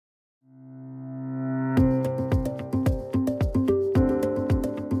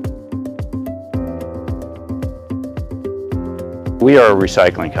We are a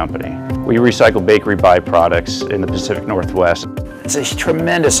recycling company. We recycle bakery byproducts in the Pacific Northwest. It's a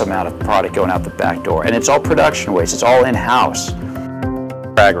tremendous amount of product going out the back door, and it's all production waste. It's all in-house.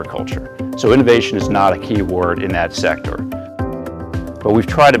 Agriculture. So innovation is not a key word in that sector. But we've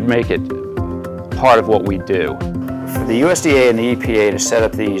tried to make it part of what we do. For the USDA and the EPA to set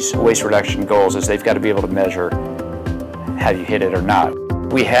up these waste reduction goals is they've got to be able to measure have you hit it or not.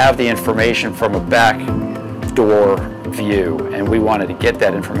 We have the information from a back door view, and we wanted to get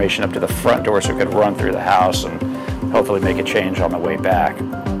that information up to the front door so it could run through the house and hopefully make a change on the way back.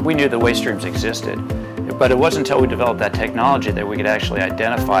 We knew the waste streams existed, but it wasn't until we developed that technology that we could actually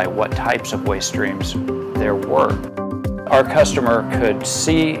identify what types of waste streams there were. Our customer could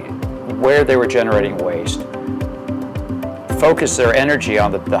see where they were generating waste, focus their energy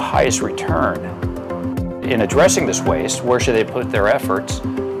on the highest return. In addressing this waste, where should they put their efforts?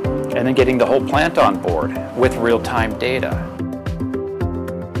 And then getting the whole plant on board with real-time data.